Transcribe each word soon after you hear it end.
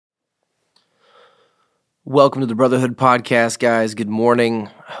Welcome to the Brotherhood Podcast, guys. Good morning.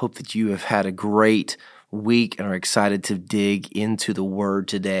 I hope that you have had a great week and are excited to dig into the Word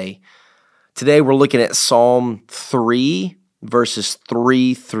today. Today we're looking at Psalm 3, verses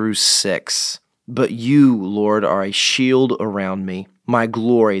 3 through 6. But you, Lord, are a shield around me, my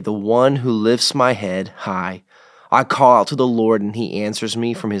glory, the one who lifts my head high. I call out to the Lord, and he answers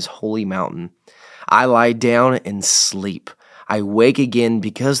me from his holy mountain. I lie down and sleep. I wake again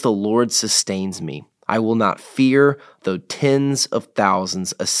because the Lord sustains me. I will not fear, though tens of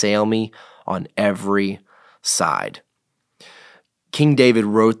thousands assail me on every side. King David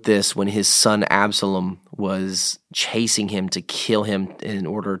wrote this when his son Absalom was chasing him to kill him in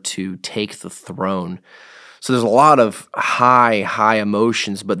order to take the throne. So there's a lot of high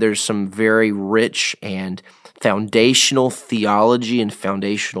emotions, but there's some very rich and foundational theology and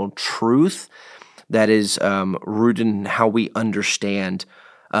foundational truth that is rooted in how we understand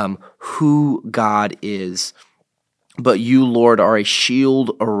who God is. But you, Lord, are a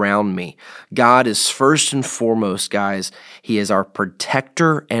shield around me. God is first and foremost, guys. He is our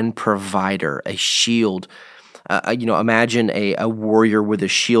protector and provider, a shield. Imagine a warrior with a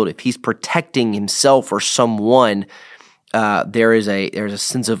shield. If he's protecting himself or someone, there's a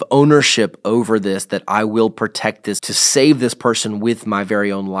sense of ownership over this, that I will protect this to save this person with my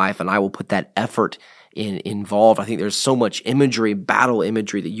very own life, and I will put that effort involved. I think there's so much imagery, battle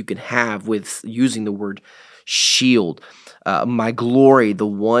imagery, that you can have with using the word shield. My glory, the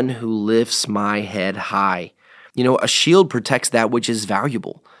one who lifts my head high. You know, a shield protects that which is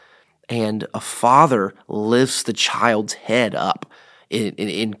valuable, and a father lifts the child's head up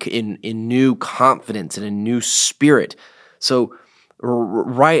in new confidence and a new spirit. So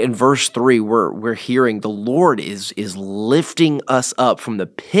right in verse 3, we're hearing the Lord is lifting us up from the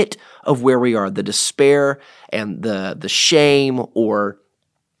pit of where we are, the despair and the shame or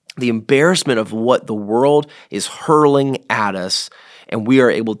the embarrassment of what the world is hurling at us, and we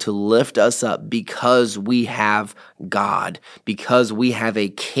are able to lift us up because we have God, because we have a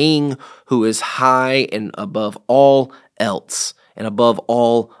King who is high and above all else and above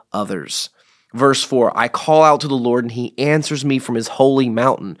all others. Verse 4, I call out to the Lord, and he answers me from his holy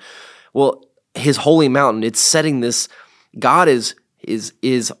mountain. Well, his holy mountain, it's setting this, God is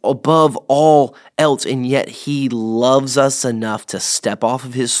above all else, and yet he loves us enough to step off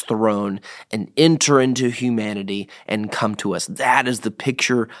of his throne and enter into humanity and come to us. That is the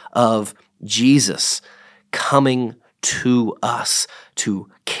picture of Jesus coming to us, to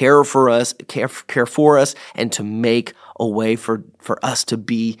care for us, and to make a way for us to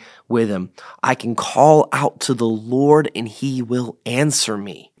be with him. I can call out to the Lord, and he will answer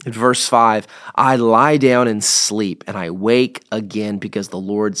me. In verse 5, I lie down and sleep, and I wake again because the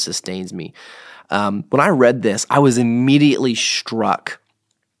Lord sustains me. When I read this, I was immediately struck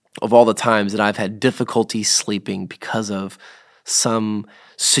of all the times that I've had difficulty sleeping because of some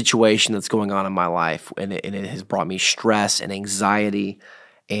situation that's going on in my life, and it has brought me stress and anxiety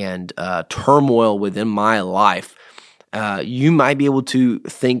and turmoil within my life. You might be able to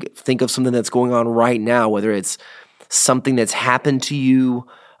think of something that's going on right now, whether it's something that's happened to you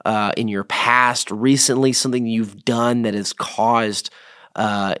in your past recently, something you've done that has caused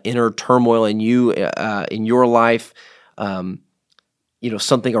inner turmoil in you in your life.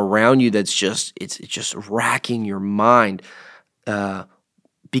 Something around you that's just racking your mind.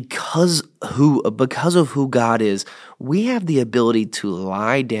 Because of who God is, we have the ability to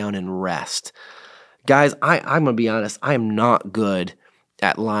lie down and rest. Guys, I'm going to be honest, I am not good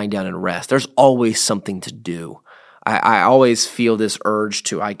at lying down and rest. There's always something to do. I always feel this urge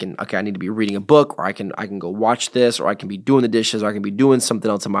to, I need to be reading a book, or I can go watch this, or I can be doing the dishes, or I can be doing something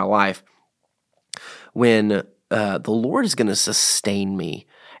else in my life. When the Lord is going to sustain me,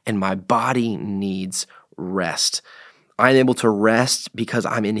 and my body needs rest. I'm able to rest because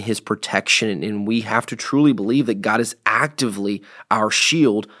I'm in his protection, and we have to truly believe that God is actively our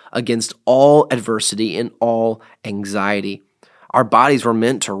shield against all adversity and all anxiety. Our bodies were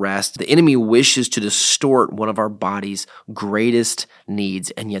meant to rest. The enemy wishes to distort one of our body's greatest needs,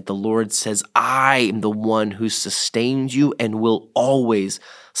 and yet the Lord says, I am the one who sustains you and will always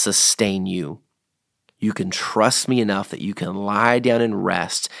sustain you. You can trust me enough that you can lie down and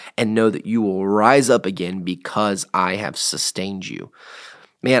rest and know that you will rise up again because I have sustained you.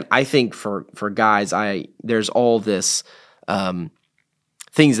 Man, I think for guys, there's all this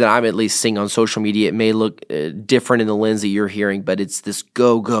things that I'm at least seeing on social media. It may look different in the lens that you're hearing, but it's this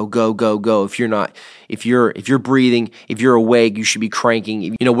go, go, go, go, go. If you're breathing, if you're awake, you should be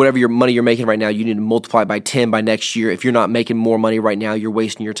cranking. Whatever your money you're making right now, you need to multiply by 10 by next year. If you're not making more money right now, you're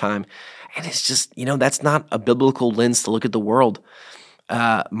wasting your time. And it's just, that's not a biblical lens to look at the world.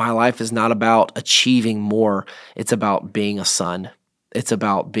 My life is not about achieving more. It's about being a son. It's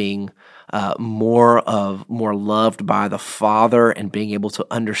about being more loved by the Father and being able to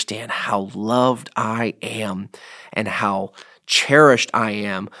understand how loved I am and how cherished I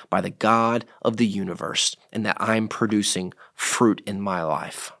am by the God of the universe, and that I'm producing fruit in my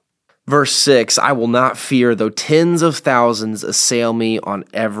life. Verse 6, I will not fear though tens of thousands assail me on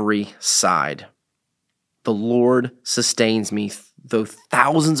every side. The Lord sustains me though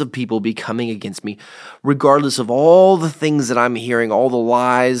thousands of people be coming against me, regardless of all the things that I'm hearing, all the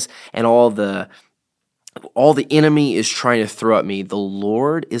lies and all the enemy is trying to throw at me. The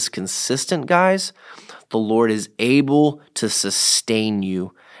Lord is consistent, guys. The Lord is able to sustain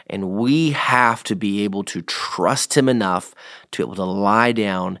you, and we have to be able to trust Him enough to be able to lie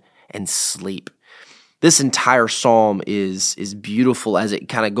down and sleep. This entire psalm is beautiful as it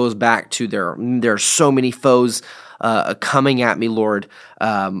kind of goes back to there are so many foes coming at me, Lord.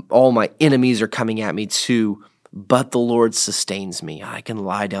 All my enemies are coming at me too, but the Lord sustains me. I can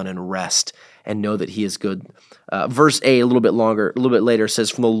lie down and rest and know that He is good. Verse 8, a little bit later, says,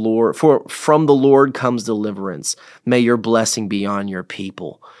 "From the Lord comes deliverance. May your blessing be on your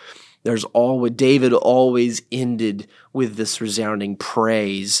people." David always ended with this resounding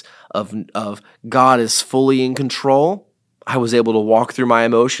praise of God is fully in control. I was able to walk through my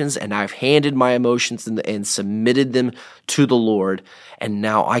emotions, and I've handed my emotions and submitted them to the Lord, and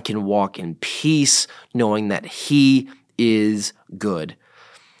now I can walk in peace, knowing that He is good.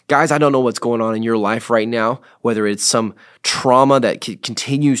 Guys, I don't know what's going on in your life right now, whether it's some trauma that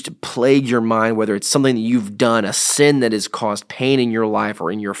continues to plague your mind, whether it's something that you've done, a sin that has caused pain in your life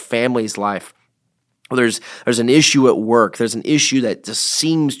or in your family's life. There's an issue at work. There's an issue that just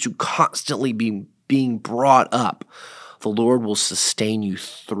seems to constantly be being brought up. The Lord will sustain you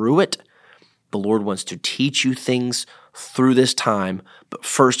through it. The Lord wants to teach you things through this time, but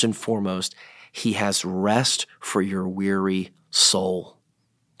first and foremost, He has rest for your weary soul,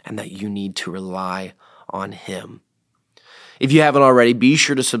 and that you need to rely on Him. If you haven't already, be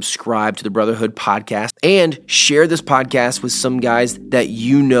sure to subscribe to the Brotherhood Podcast and share this podcast with some guys that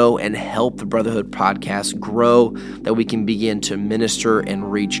you know and help the Brotherhood Podcast grow, that we can begin to minister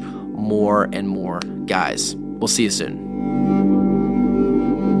and reach more and more guys. We'll see you soon.